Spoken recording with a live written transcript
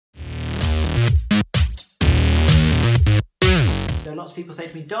So lots of people say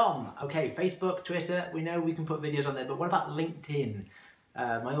to me, Dom, okay, Facebook, Twitter, we know we can put videos on there, but what about LinkedIn?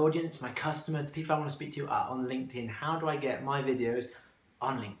 My audience, my customers, the people I want to speak to are on LinkedIn. How do I get my videos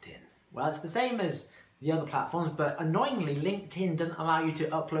on LinkedIn? Well, it's the same as the other platforms, but annoyingly, LinkedIn doesn't allow you to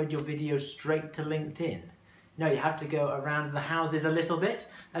upload your videos straight to LinkedIn. No, you have to go around the houses a little bit.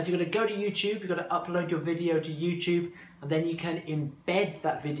 So you've got to go to YouTube, you've got to upload your video to YouTube, and then you can embed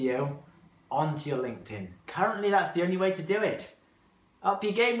that video onto your LinkedIn. Currently, that's the only way to do it. Up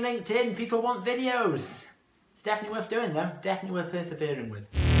your game, LinkedIn. People want videos. It's definitely worth doing though. Definitely worth persevering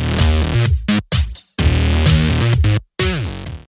with.